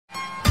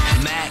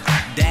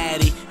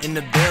in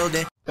the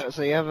building.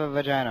 So you have a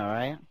vagina,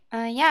 right?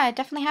 Yeah, I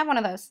definitely have one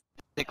of those. Is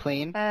it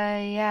clean?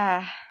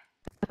 Yeah.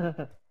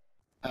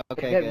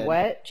 Okay, Is it good.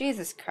 wet?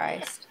 Jesus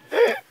Christ.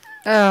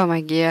 Oh my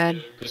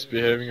god.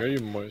 Misbehaving? Are you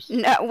moist?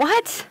 No,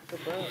 what?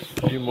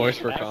 Are you moist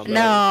for combat?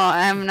 No,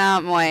 I'm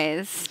not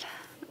moist.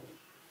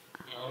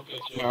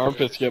 My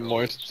armpits get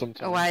moist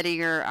sometimes. Why do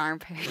your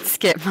armpits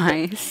get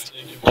moist?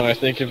 When I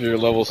think of your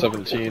level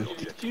 17.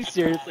 Did you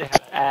seriously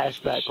have ash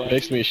back then?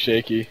 Makes me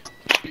shaky.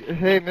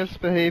 Hey,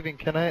 misbehaving.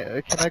 Can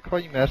I call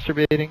you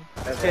masturbating?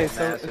 Okay,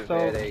 so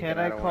can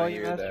I call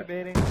you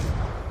masturbating?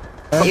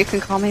 You can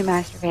call me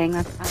masturbating,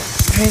 that's fine.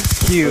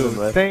 Thank you.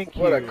 Thank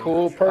you. What a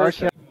cool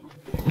person.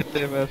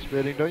 Say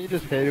masturbating. Don't you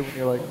just hate it when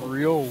you're like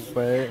real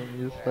wet and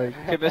you just like?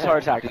 Okay, Miss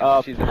Heart Attack.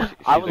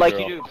 I would like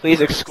you to please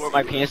escort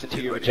my penis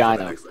into your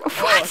vagina.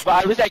 What?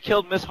 But at least I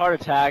killed Miss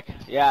Heart Attack.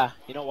 Yeah,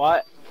 you know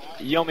what?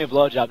 You owe me a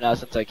blowjob now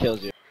since I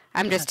killed you.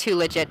 I'm just too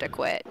legit to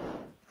quit.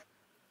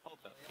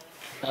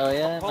 Oh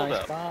yeah,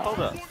 nice spot. Hold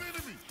up.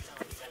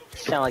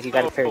 Sound like you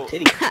got a pair of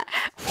titties.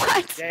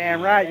 What?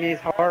 Damn right, Miss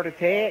Heart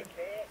Attack.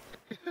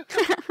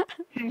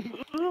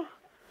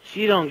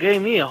 She done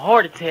gave me a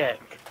heart attack.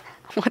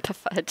 What the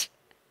fudge?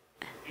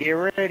 Get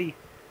ready.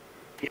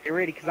 Get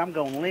ready, cause I'm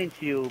gonna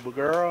lynch you, but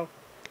girl.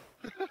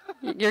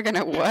 You're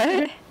gonna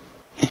what?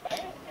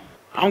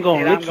 I'm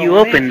gonna lick you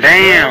up and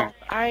down.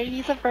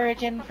 He's a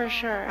virgin for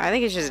sure. I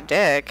think it's just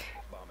dick.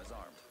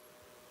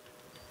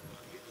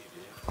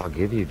 I'll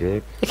give you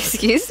dick.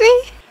 Excuse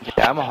me?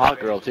 Yeah, I'm a hot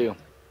girl too.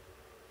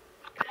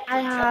 I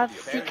have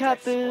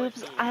C-cup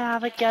boobs, I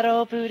have a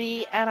ghetto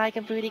booty, and I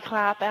can booty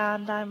clap,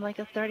 and I'm like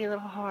a dirty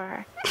little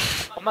whore.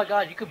 Oh my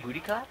god, you could booty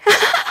clap?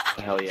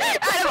 Hell yeah.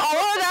 Out of all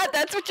of that,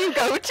 that's what you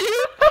go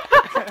to?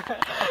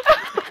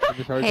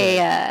 Hey,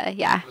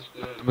 yeah.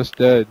 Miss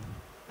Dad.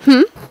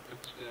 Hmm?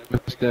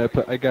 Miss Dad,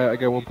 I got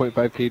 1.5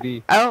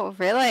 KD. Oh,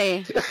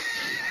 really?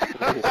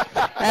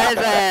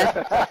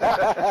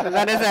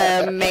 That is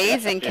an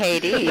amazing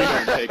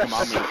KD. Take him,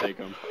 I'm gonna take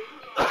him.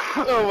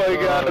 Oh my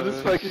god,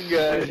 this fucking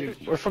guy.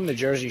 We're from the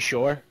Jersey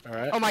Shore,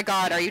 alright? Oh my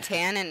god, are you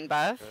tan and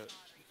buff?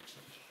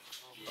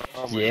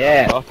 Oh my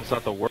Yeah. God, buff is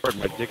not the word,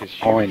 my dick is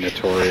huge. Only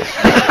notorious.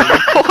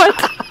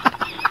 What?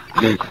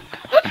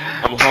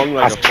 I'm hung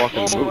like a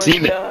fucking moose.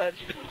 Demon. Are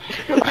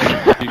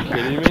you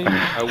kidding me?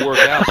 I work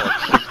out like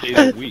 6 days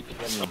a week.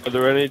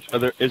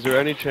 Is there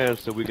any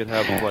chance that we could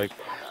have like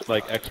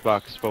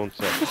Xbox phone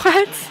set?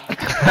 What?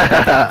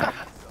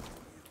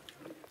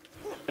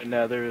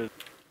 No, there is.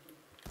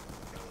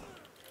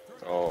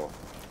 Oh,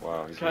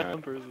 wow. He's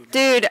mad.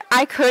 Dude,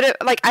 I could have,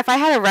 like, if I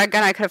had a red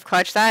gun, I could have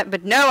clutched that,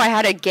 but no, I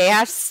had a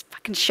gay-ass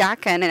fucking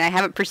shotgun, and I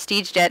haven't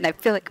prestiged yet, and I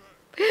feel like...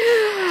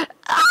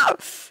 Oh!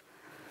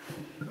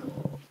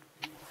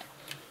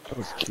 That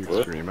was a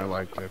cute scream, I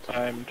liked it.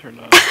 I'm turned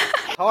on.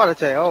 Heart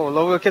attack. Oh,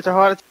 Lord, we'll catch a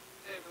heart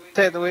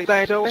attack the way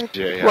things go.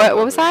 Yeah, What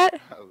was that?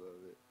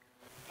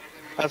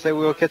 I say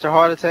we'll catch a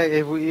heart attack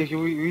if we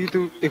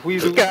do.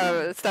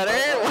 Go, stutter?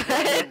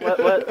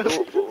 What?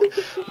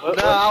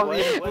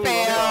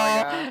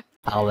 Fail.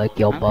 I'll lick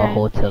your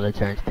butthole till it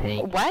turns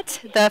pink. What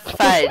the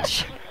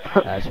fudge?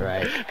 That's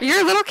right.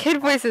 Your little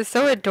kid voice is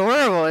so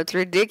adorable, it's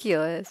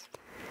ridiculous.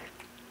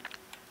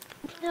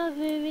 No,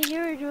 baby,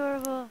 you're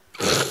adorable.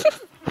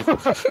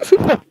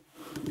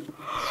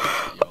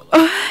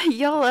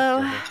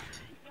 YOLO.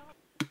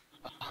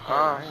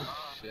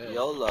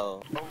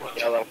 YOLO.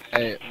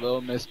 Hey,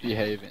 little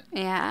misbehaving. I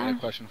got Yeah. a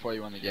question for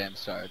you when the game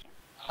started.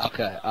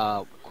 Okay,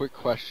 quick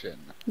question.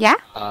 Yeah?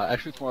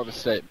 Actually, it's more of a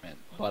statement,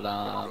 but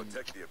I'm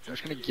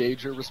just gonna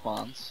gauge your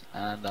response,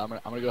 and I'm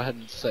gonna go ahead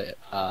and say it.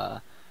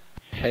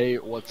 Hey,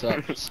 what's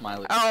up,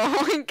 smiley?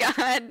 Oh my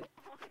god.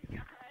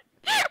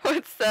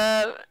 What's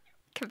up?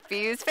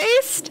 Confused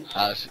faced?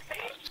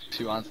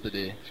 She wants the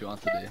D. She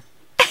wants the D.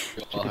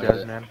 She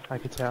does, man. I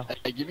can tell.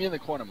 Hey, get me in the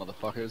corner,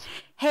 motherfuckers.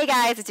 Hey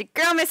guys, it's your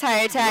girl Miss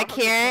Heart Attack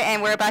here,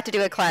 and we're about to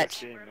do a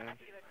clutch.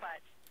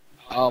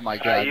 Oh my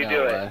god, you no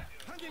do it. way.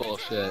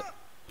 Bullshit.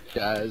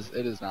 Guys,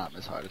 it is not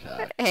Miss Heart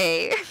Attack.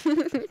 Hey.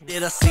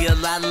 Did I see a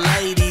lot of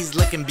ladies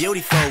looking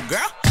beautiful,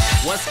 girl?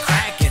 What's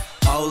cracking?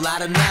 Whole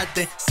lot of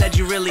nothing. Said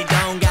you really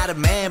don't got a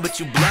man, but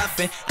you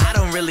bluffing. I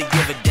don't really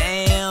give a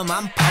damn.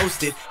 I'm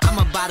posted. I'm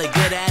about a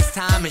good ass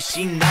time, and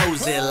she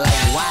knows it.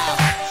 Like wow.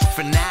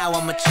 For now,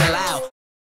 I'ma chill out.